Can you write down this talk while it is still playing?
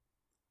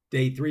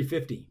Day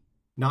 350.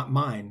 Not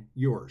mine,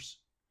 yours.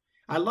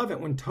 I love it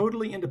when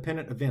totally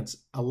independent events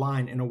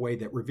align in a way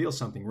that reveals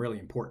something really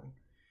important.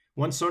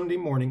 One Sunday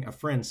morning, a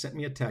friend sent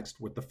me a text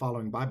with the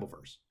following Bible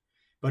verse.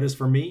 But as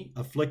for me,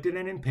 afflicted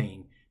and in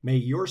pain, may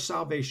your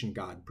salvation,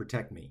 God,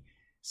 protect me.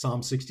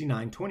 Psalm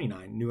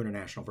 69:29, New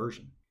International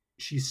Version.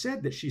 She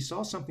said that she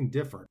saw something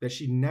different that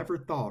she never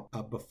thought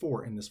of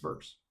before in this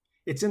verse.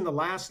 It's in the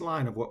last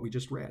line of what we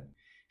just read.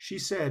 She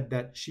said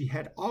that she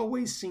had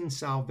always seen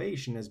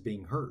salvation as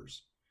being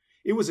hers.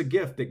 It was a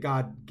gift that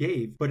God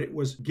gave, but it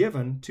was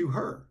given to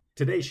her.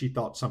 Today she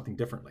thought something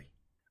differently.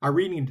 Our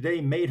reading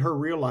today made her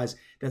realize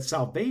that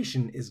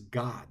salvation is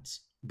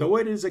God's. Though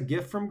it is a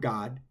gift from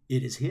God,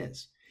 it is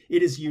His.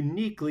 It is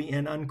uniquely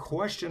and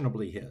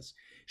unquestionably His.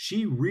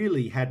 She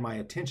really had my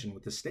attention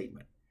with this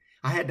statement.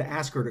 I had to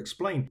ask her to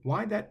explain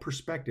why that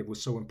perspective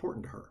was so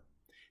important to her.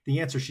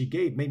 The answer she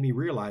gave made me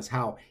realize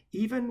how,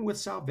 even with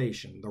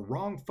salvation, the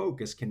wrong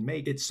focus can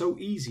make it so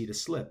easy to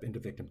slip into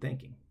victim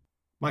thinking.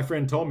 My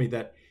friend told me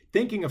that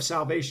thinking of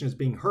salvation as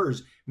being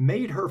hers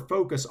made her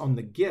focus on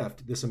the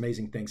gift this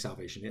amazing thing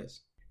salvation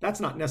is. That's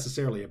not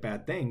necessarily a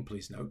bad thing,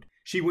 please note.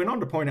 She went on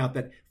to point out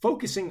that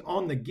focusing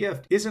on the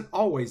gift isn't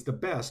always the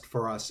best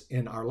for us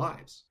in our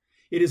lives.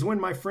 It is when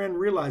my friend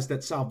realized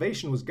that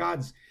salvation was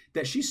God's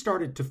that she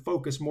started to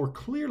focus more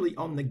clearly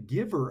on the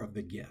giver of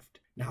the gift.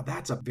 Now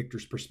that's a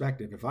victor's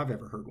perspective if I've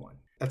ever heard one.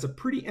 That's a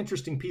pretty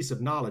interesting piece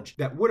of knowledge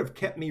that would have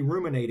kept me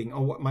ruminating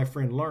on what my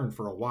friend learned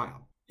for a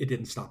while. It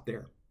didn't stop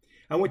there.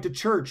 I went to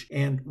church,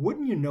 and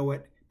wouldn't you know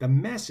it, the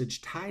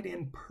message tied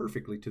in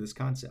perfectly to this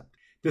concept.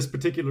 This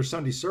particular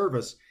Sunday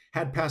service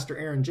had Pastor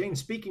Aaron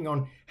James speaking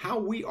on how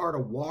we are to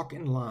walk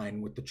in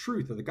line with the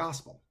truth of the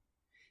gospel.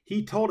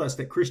 He told us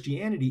that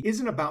Christianity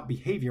isn't about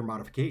behavior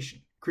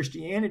modification.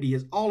 Christianity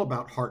is all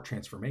about heart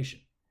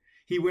transformation.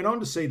 He went on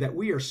to say that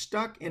we are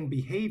stuck in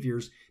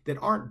behaviors that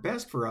aren't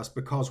best for us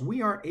because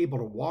we aren't able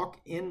to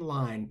walk in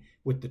line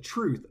with the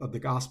truth of the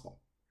gospel.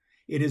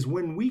 It is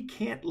when we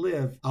can't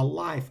live a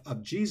life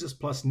of Jesus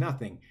plus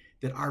nothing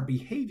that our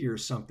behavior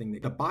is something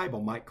that the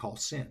Bible might call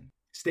sin.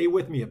 Stay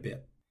with me a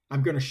bit.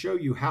 I'm going to show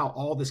you how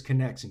all this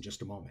connects in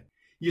just a moment.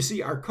 You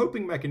see, our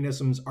coping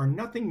mechanisms are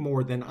nothing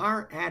more than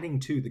our adding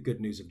to the good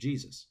news of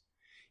Jesus.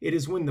 It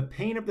is when the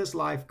pain of this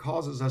life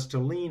causes us to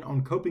lean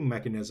on coping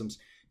mechanisms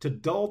to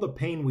dull the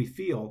pain we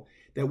feel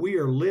that we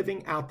are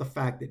living out the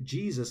fact that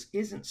Jesus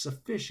isn't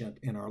sufficient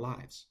in our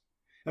lives.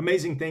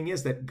 Amazing thing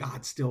is that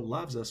God still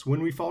loves us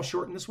when we fall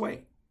short in this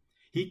way.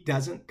 He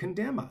doesn't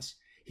condemn us.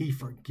 He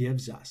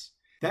forgives us.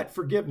 That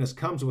forgiveness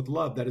comes with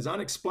love that is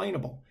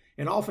unexplainable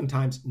and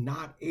oftentimes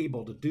not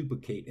able to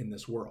duplicate in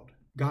this world.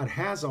 God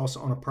has us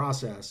on a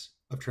process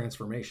of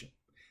transformation.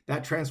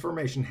 That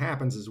transformation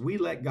happens as we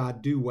let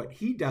God do what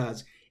He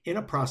does in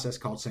a process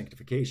called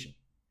sanctification.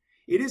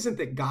 It isn't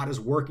that God is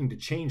working to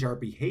change our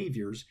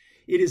behaviors.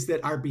 It is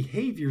that our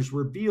behaviors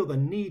reveal the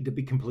need to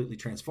be completely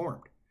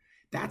transformed.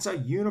 That's a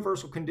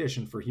universal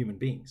condition for human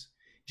beings.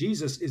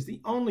 Jesus is the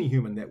only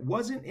human that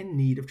wasn't in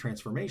need of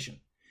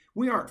transformation.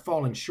 We aren't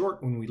falling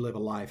short when we live a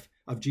life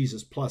of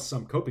Jesus plus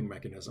some coping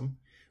mechanism.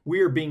 We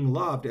are being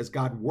loved as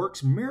God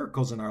works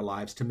miracles in our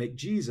lives to make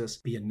Jesus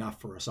be enough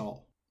for us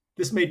all.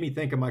 This made me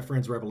think of my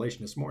friend's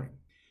revelation this morning.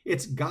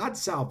 It's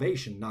God's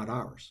salvation, not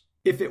ours.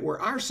 If it were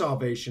our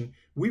salvation,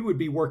 we would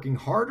be working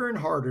harder and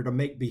harder to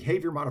make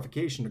behavior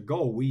modification a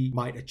goal we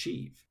might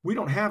achieve. We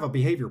don't have a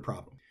behavior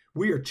problem.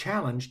 We are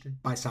challenged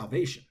by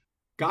salvation.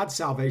 God's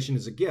salvation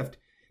is a gift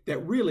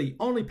that really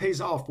only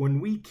pays off when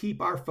we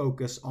keep our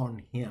focus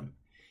on Him.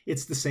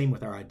 It's the same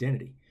with our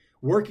identity.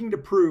 Working to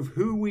prove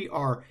who we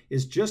are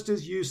is just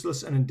as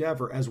useless an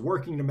endeavor as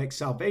working to make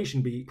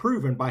salvation be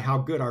proven by how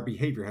good our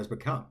behavior has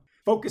become.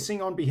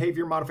 Focusing on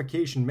behavior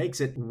modification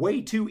makes it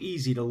way too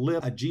easy to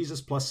live a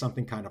Jesus plus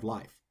something kind of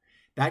life.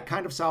 That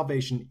kind of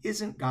salvation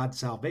isn't God's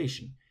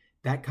salvation.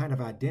 That kind of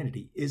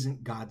identity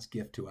isn't God's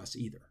gift to us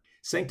either.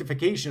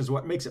 Sanctification is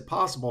what makes it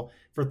possible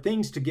for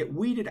things to get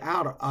weeded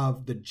out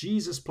of the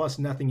Jesus plus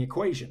nothing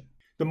equation.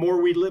 The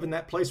more we live in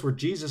that place where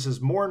Jesus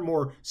is more and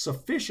more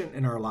sufficient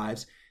in our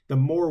lives, the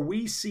more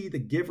we see the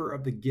giver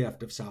of the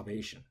gift of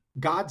salvation.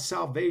 God's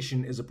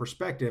salvation is a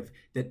perspective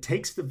that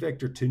takes the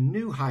victor to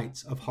new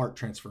heights of heart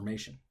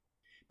transformation.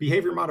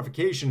 Behavior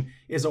modification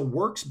is a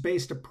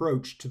works-based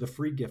approach to the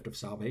free gift of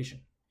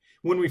salvation.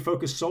 When we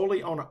focus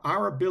solely on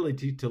our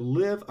ability to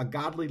live a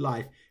godly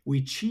life,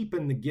 we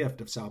cheapen the gift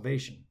of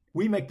salvation.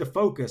 We make the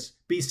focus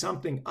be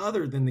something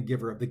other than the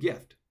giver of the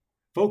gift.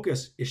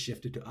 Focus is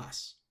shifted to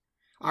us.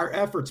 Our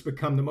efforts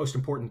become the most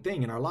important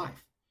thing in our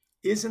life.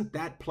 Isn't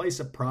that place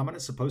of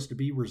prominence supposed to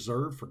be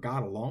reserved for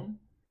God alone?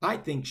 I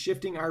think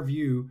shifting our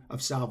view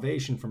of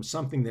salvation from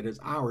something that is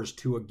ours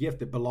to a gift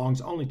that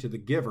belongs only to the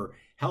giver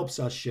helps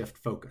us shift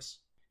focus.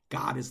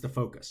 God is the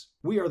focus.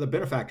 We are the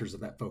benefactors of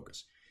that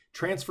focus.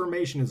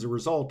 Transformation is a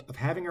result of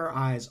having our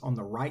eyes on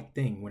the right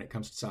thing when it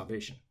comes to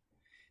salvation.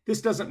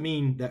 This doesn't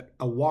mean that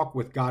a walk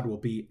with God will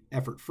be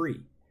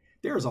effort-free.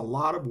 There is a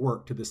lot of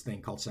work to this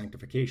thing called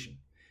sanctification.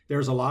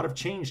 There's a lot of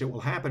change that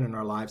will happen in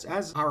our lives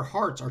as our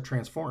hearts are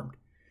transformed.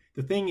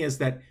 The thing is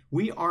that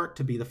we aren't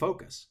to be the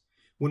focus.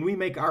 When we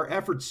make our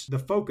efforts the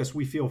focus,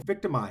 we feel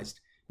victimized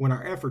when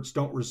our efforts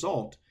don't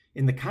result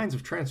in the kinds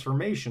of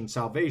transformation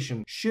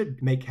salvation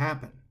should make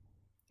happen.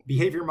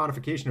 Behavior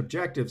modification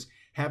objectives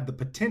have the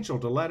potential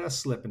to let us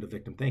slip into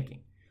victim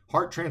thinking.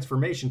 Heart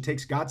transformation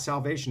takes God's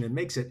salvation and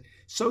makes it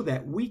so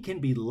that we can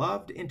be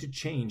loved into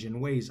change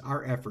in ways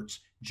our efforts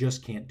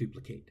just can't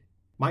duplicate.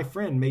 My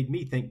friend made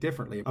me think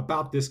differently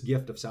about this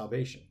gift of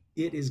salvation.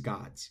 It is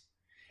God's.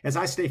 As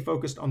I stay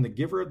focused on the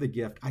giver of the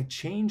gift, I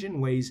change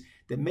in ways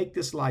that make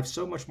this life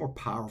so much more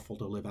powerful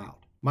to live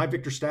out. My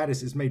victor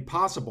status is made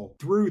possible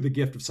through the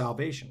gift of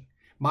salvation.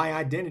 My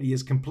identity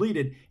is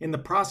completed in the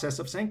process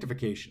of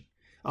sanctification.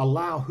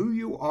 Allow who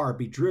you are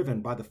be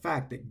driven by the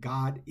fact that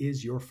God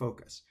is your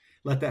focus.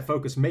 Let that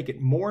focus make it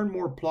more and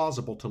more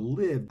plausible to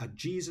live a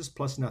Jesus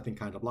plus nothing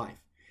kind of life.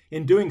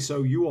 In doing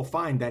so, you will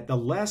find that the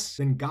less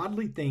than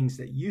godly things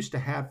that used to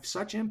have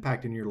such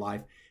impact in your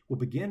life will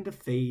begin to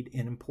fade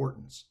in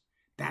importance.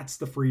 That's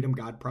the freedom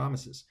God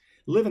promises.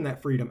 Live in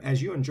that freedom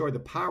as you enjoy the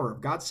power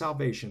of God's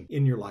salvation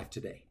in your life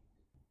today.